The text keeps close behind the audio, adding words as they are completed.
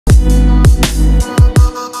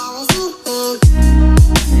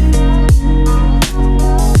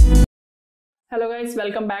guys,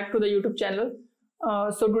 welcome back to the YouTube channel.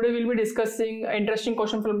 So today we'll be discussing an interesting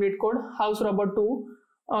question from Leetcode, House Robber 2.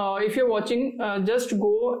 If you're watching, just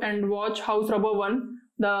go and watch House Robber 1.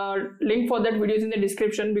 The link for that video is in the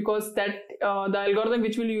description, because that the algorithm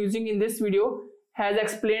which we'll be using in this video has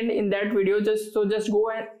explained in that video. Just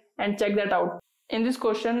go and check that out. In this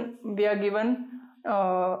question, we are given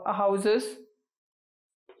houses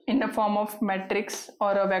in the form of matrix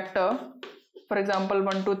or a vector. For example,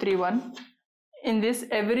 1 2 3 1. In this,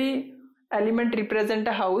 every element represent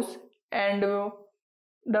a house and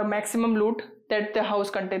the maximum loot that the house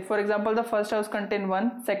contains. For example, the first house contains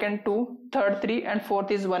 1, second 2, third 3, and fourth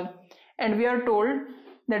is 1. And we are told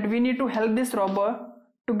that we need to help this robber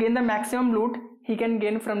to gain the maximum loot he can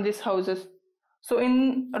gain from these houses. So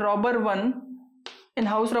in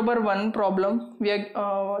house robber 1 problem, we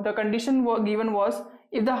are the condition given was,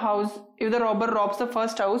 if the robber robs the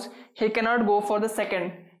first house, he cannot go for the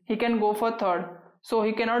second, he can go for third, so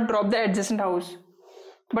he cannot rob the adjacent house.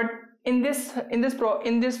 But in this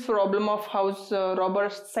problem of house robber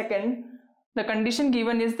second, the condition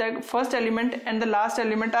given is that first element and the last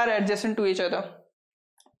element are adjacent to each other.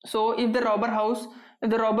 So if the robber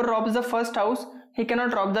robs the first house, he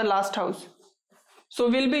cannot rob the last house. So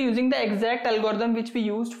we'll be using the exact algorithm which we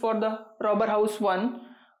used for the robber house 1.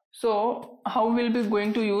 So how we'll be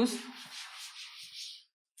going to use?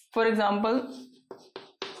 For example,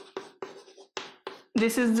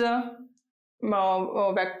 this is the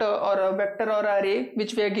vector or array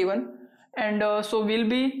which we are given, and so we'll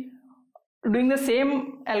be doing the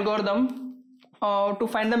same algorithm to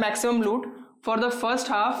find the maximum loot for the first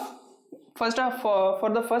half for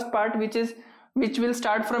the first part, which will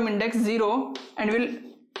start from index 0 and will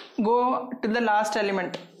go to the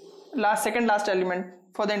second last element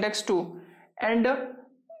for the index 2, and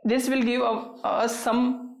this will give us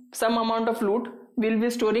some amount of loot. We'll be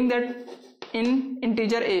storing that in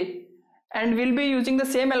integer a, and we'll be using the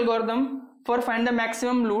same algorithm for find the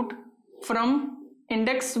maximum loot from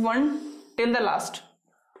index 1 till the last.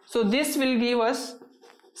 So this will give us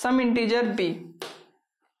some integer b,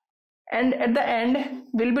 and at the end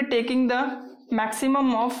we'll be taking the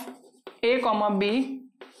maximum of a comma b,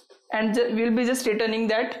 and we'll be just returning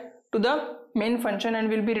that to the main function, and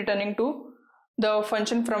we'll be returning to the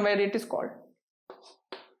function from where it is called.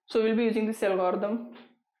 So we'll be using this algorithm.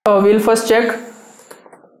 We'll first check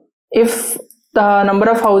if the number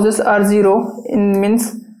of houses are 0,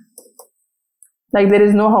 means like there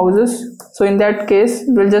is no houses. So in that case,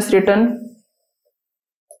 we'll just return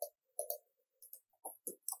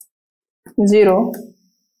 0.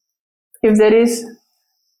 If there is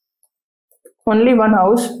only one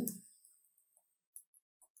house,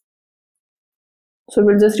 so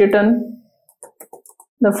we'll just return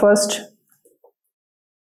the first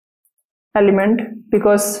element,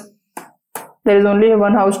 because there is only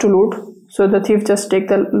one house to loot, so the thief just take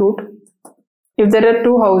the loot. If there are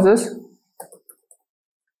two houses,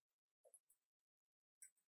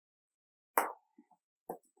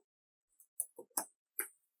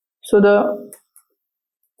 so the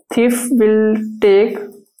thief will take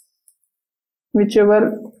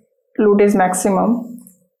whichever loot is maximum.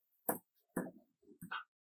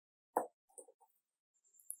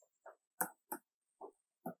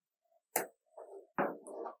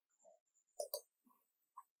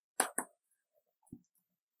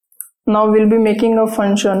 Now we'll be making a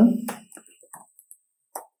function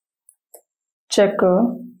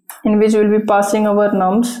checker, in which we'll be passing our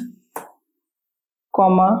nums,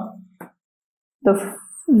 comma, the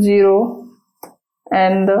 0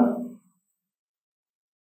 and the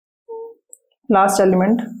last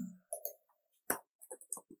element.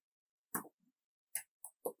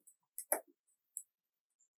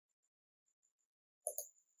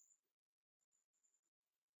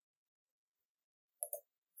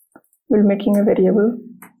 We're making a variable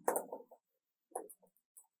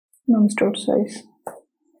nums.size.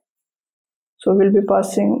 So we'll be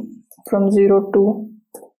passing from 0 to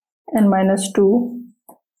and -2,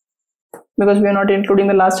 because we are not including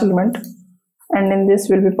the last element, and in this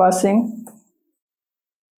we'll be passing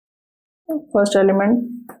first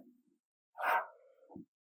element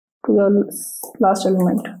to the last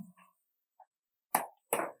element,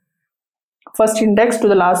 first index to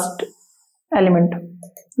the last element,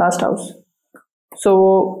 last house. So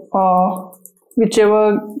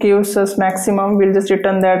whichever gives us maximum, we'll just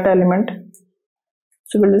return that element.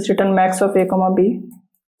 So we'll just return max of a comma b.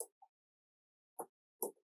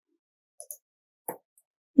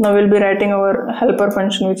 Now we'll be writing our helper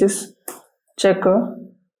function, which is checker.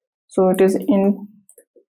 So it is int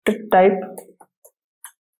type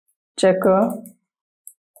checker.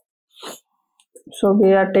 So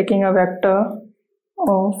we are taking a vector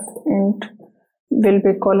of int will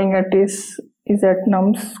be calling at is at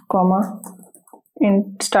nums comma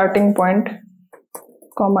int starting point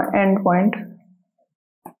comma end point.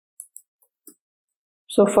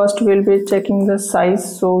 So first we'll be checking the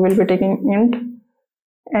size, so we'll be taking int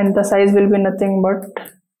and the size will be nothing but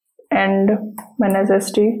end minus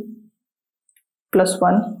st plus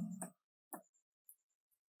 1.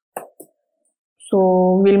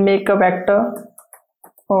 So we'll make a vector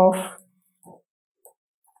of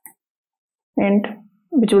int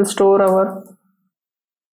which will store our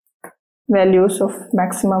values of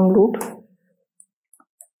maximum root.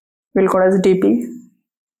 We'll call as dp.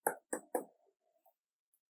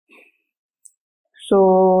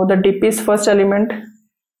 So the dp's first element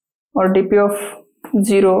or dp of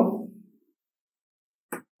 0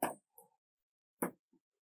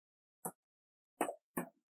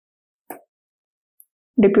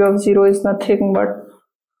 dp of 0 is nothing but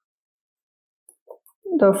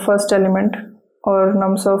the first element or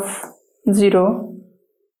nums of 0.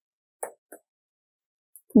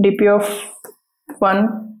 dp of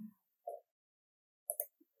 1,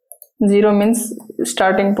 0 means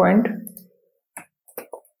starting point,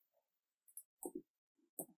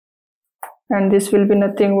 and this will be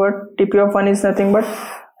nothing but dp of 1 is nothing but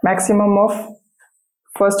maximum of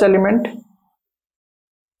first element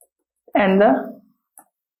and the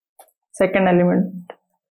second element,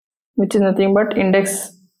 which is nothing but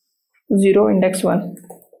index 0 index 1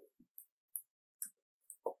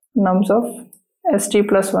 nums of st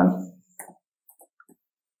plus 1.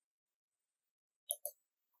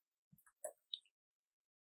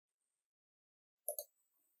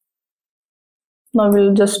 Now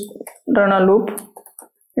we'll just run a loop.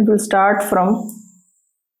 It will start from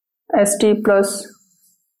st plus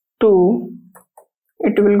 2,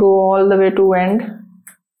 it will go all the way to end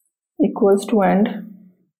equals to end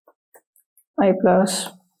I plus.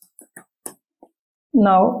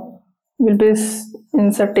 Now we'll be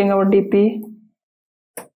inserting our dp.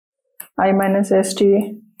 I minus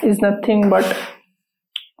st is nothing but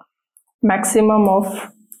maximum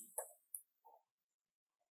of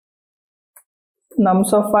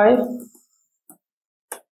nums of I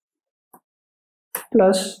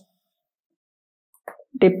plus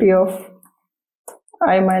dp of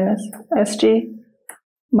I minus st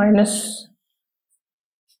minus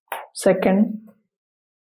second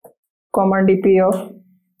comma dp of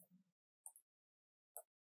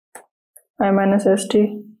I minus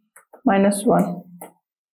st minus 1.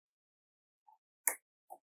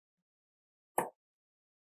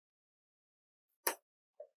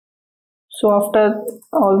 So after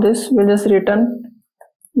all this, we'll just return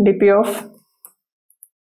dp of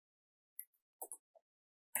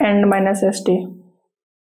end minus st.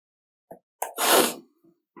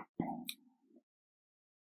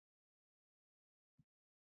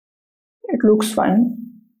 It looks fine.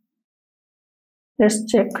 Let's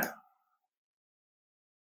check.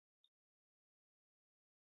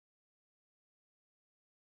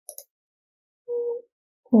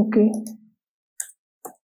 Okay.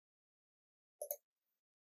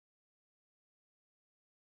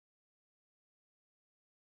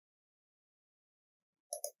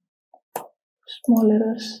 Small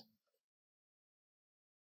errors.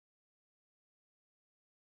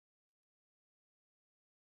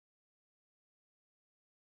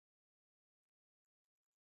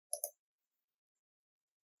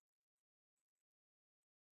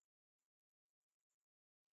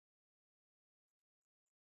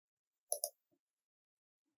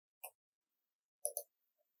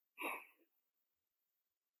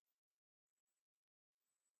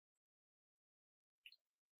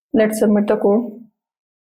 Let's submit the code.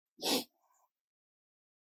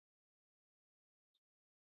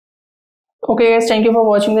 Okay guys, thank you for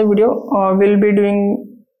watching the video. We'll be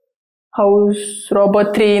doing house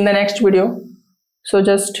robot 3 in the next video. So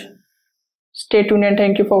just stay tuned and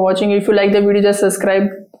thank you for watching. If you like the video, just subscribe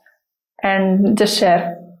and just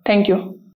share. Thank you.